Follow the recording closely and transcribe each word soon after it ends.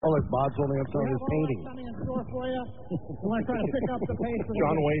Look, Bob's holding up some of his paintings. Something in store for you. We want to try to pick up the pace of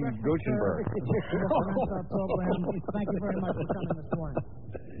John Wayne Gutenberg. program. Thank you very much for coming this morning.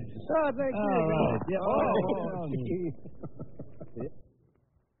 Oh, thank you. All right. Yeah. Oh, gee.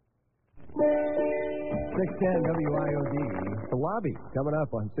 610 WIOD. The lobby coming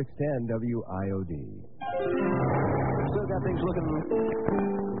up on 610 WIOD. Still got things looking.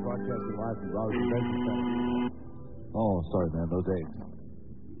 Broadcasting live from Robert Convention Center. Oh, sorry, man. Those eggs.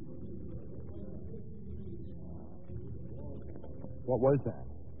 What was that?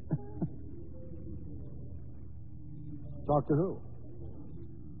 Talk to who?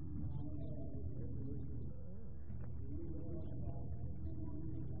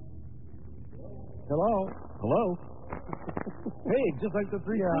 Hello? Hello? Hey, just like the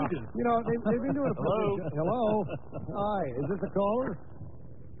Three Stooges. You know, they've been doing a Hello? Hello? Hi, is this a caller?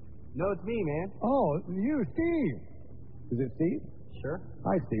 No, it's me, man. Oh, you, Steve. Is it Steve? Sure.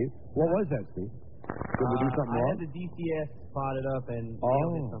 Hi, Steve. What was that, Steve? Did we do something I wrong? had the DCS spotted up and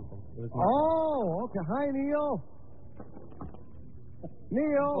Neil did something. It was Okay. Hi, Neil.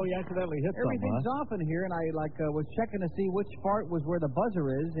 Neil. Oh, you accidentally hit something, Everything's off in here, and I was checking to see which fart was where the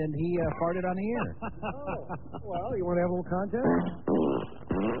buzzer is, and he farted on the air. Well, you want to have a little contest?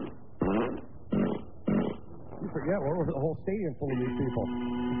 You forget, we're the whole stadium full of these people.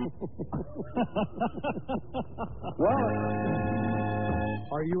 Well,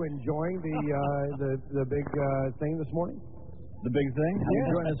 are you enjoying the big thing this morning? The big thing? I'm Yeah.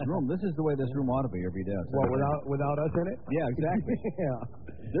 enjoying this room. This is the way this room ought to be every day. Well, without us in it? Yeah, exactly. Yeah.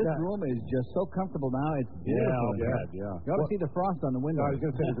 This room is just so comfortable now. It's beautiful. Yeah. You ought to see the frost on the window. I was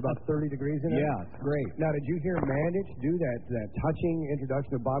going to say there's about 30 degrees in it. Yeah, it's great. Now, did you hear Mandich do that touching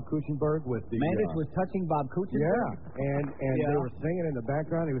introduction of Bob Kuchenberg with the... Mandich was touching Bob Kuchenberg? Yeah, and they were singing in the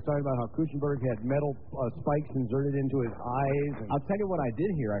background. He was talking about how Kuchenberg had metal spikes inserted into his eyes. And I'll tell you what I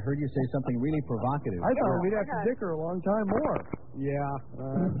did hear. I heard you say something really provocative. I thought we'd have to dicker a long time more. Yeah,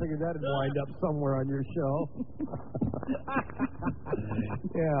 I figured that'd wind up somewhere on your show.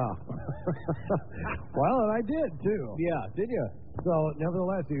 Yeah. Well, and I did, too. Yeah, did you? So,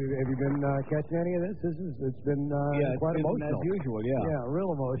 nevertheless, have you been catching any of this? It's been quite emotional. As usual, yeah. Yeah,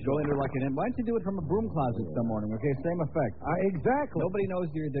 real emotional. Go into like an... Why don't you do it from a broom closet some morning, okay? Same effect. Exactly. Nobody knows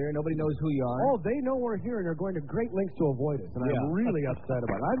you're there. Nobody knows who you are. Oh, they know we're here, and they're going to great lengths to avoid us, and I'm really upset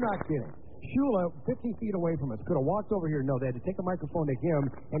about it. I'm not kidding. Shula, 50 feet away from us, could have walked over here. No, they had to take a microphone to him,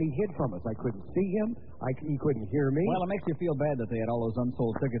 and he hid from us. I couldn't see him. He couldn't hear me. Well, it makes you feel bad that they had all those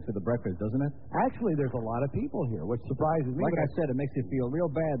unsold tickets to the breakfast, doesn't it? Actually, there's a lot of people here, which surprises me. Like I said, it makes you feel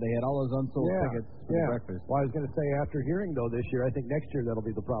real bad they had all those unsold tickets to the breakfast. Well, I was going to say, after hearing, though, this year, I think next year that'll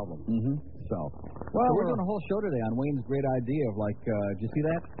be the problem. Mm-hmm. So we're doing a whole show today on Wayne's great idea of, like, did you see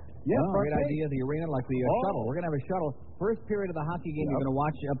that? Yeah, great idea, the arena, like the shuttle. We're going to have a shuttle. First period of the hockey game you're going to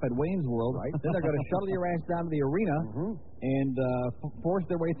watch up at Wayne's World. Right. Then they're going to shuttle your ass down to the arena and force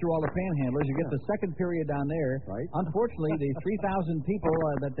their way through all the panhandlers. You get the second period down there. Right. Unfortunately, the 3,000 people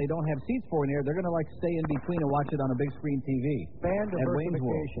that they don't have seats for in there, they're going to, like, stay in between and watch it on a big screen TV. Fan at Wayne's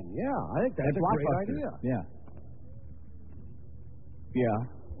World. Yeah, I think that's a great idea. Yeah.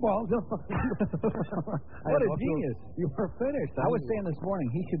 Yeah. Well, what a genius. You were finished. I was saying this morning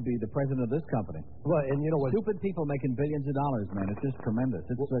he should be the president of this company. Well, and you know what? Stupid people making billions of dollars, man. It's just tremendous.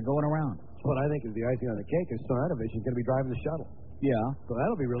 It's going around. What I think is the icing on the cake is Stoyanovich is going to be driving the shuttle. Yeah. So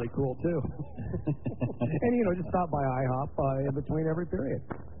that'll be really cool, too. And, just stop by IHOP in between every period.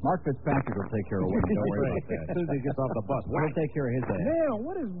 Mark Fitzpatrick will take care of Wayne. Don't worry about that. As soon as he gets off the bus. We'll take care of his ass. Man,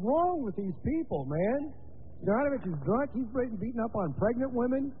 what is wrong with these people, man? Stoyanovich is drunk. He's beating up on pregnant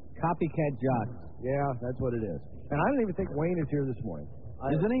women. Copycat jocks. Yeah, that's what it is. And I don't even think Wayne is here this morning.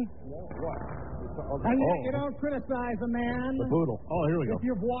 Isn't he? What? And you don't criticize a man. The poodle. Oh, here we go. If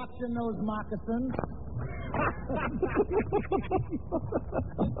you've walked in those moccasins.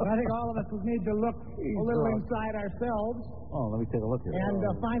 I think all of us would need to look a little inside ourselves. Oh, let me take a look here. And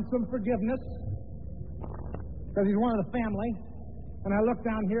find some forgiveness. Because he's one of the family. And I look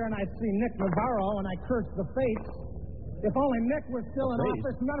down here and I see Nick Navarro and I curse the fates. If only Nick was still in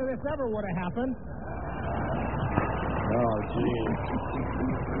office, none of this ever would have happened. Oh, gee.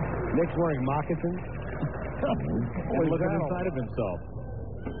 Nick's wearing moccasins. And looking inside of himself.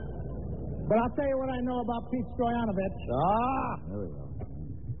 But I'll tell you what I know about Pete Stoyanovich. There we go.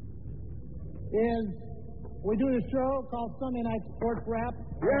 Is we do this show called Sunday Night Sports Wrap.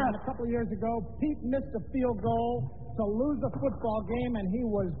 Yeah. And a couple of years ago, Pete missed a field goal to lose a football game, and he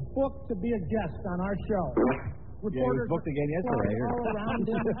was booked to be a guest on our show. Reporters he was booked again yesterday. All around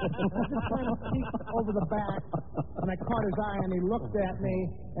him. I just kind of peeked over the back, and I caught his eye, and he looked at me,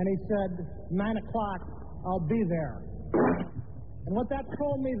 and he said, 9 o'clock, I'll be there. And what that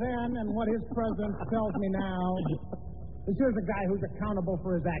told me then and what his presence tells me now is here's a guy who's accountable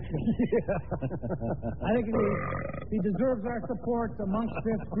for his actions. I think he deserves our support amongst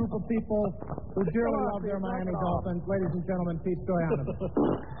this group of people who dearly love their Miami Dolphins. Ladies and gentlemen, Pete Stoyanovich.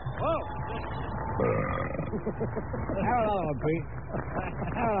 Whoa! Hello, Pete.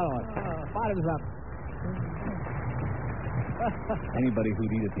 Hello. Bottoms up. Anybody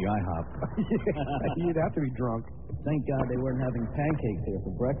who'd eat at the IHOP. You'd have to be drunk. Thank God they weren't having pancakes here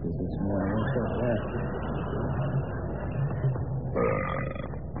for breakfast this morning. Let's go for that.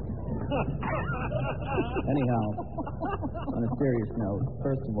 Anyhow, on a serious note,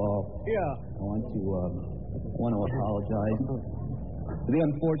 first of all, I want to apologize for the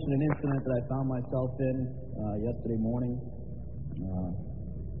unfortunate incident that I found myself in yesterday morning.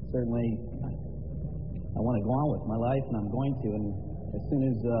 Certainly, I want to go on with my life, and I'm going to. And as soon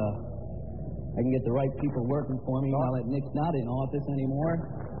as I can get the right people working for me, now that Nick's not in office anymore,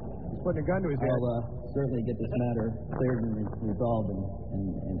 he's putting a gun to his head. I'll certainly get this matter cleared and resolved and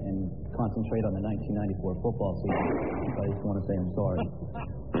concentrate on the 1994 football season. I just want to say I'm sorry.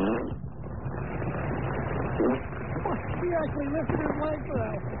 He actually lifted his leg for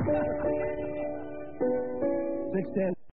that. 6'10".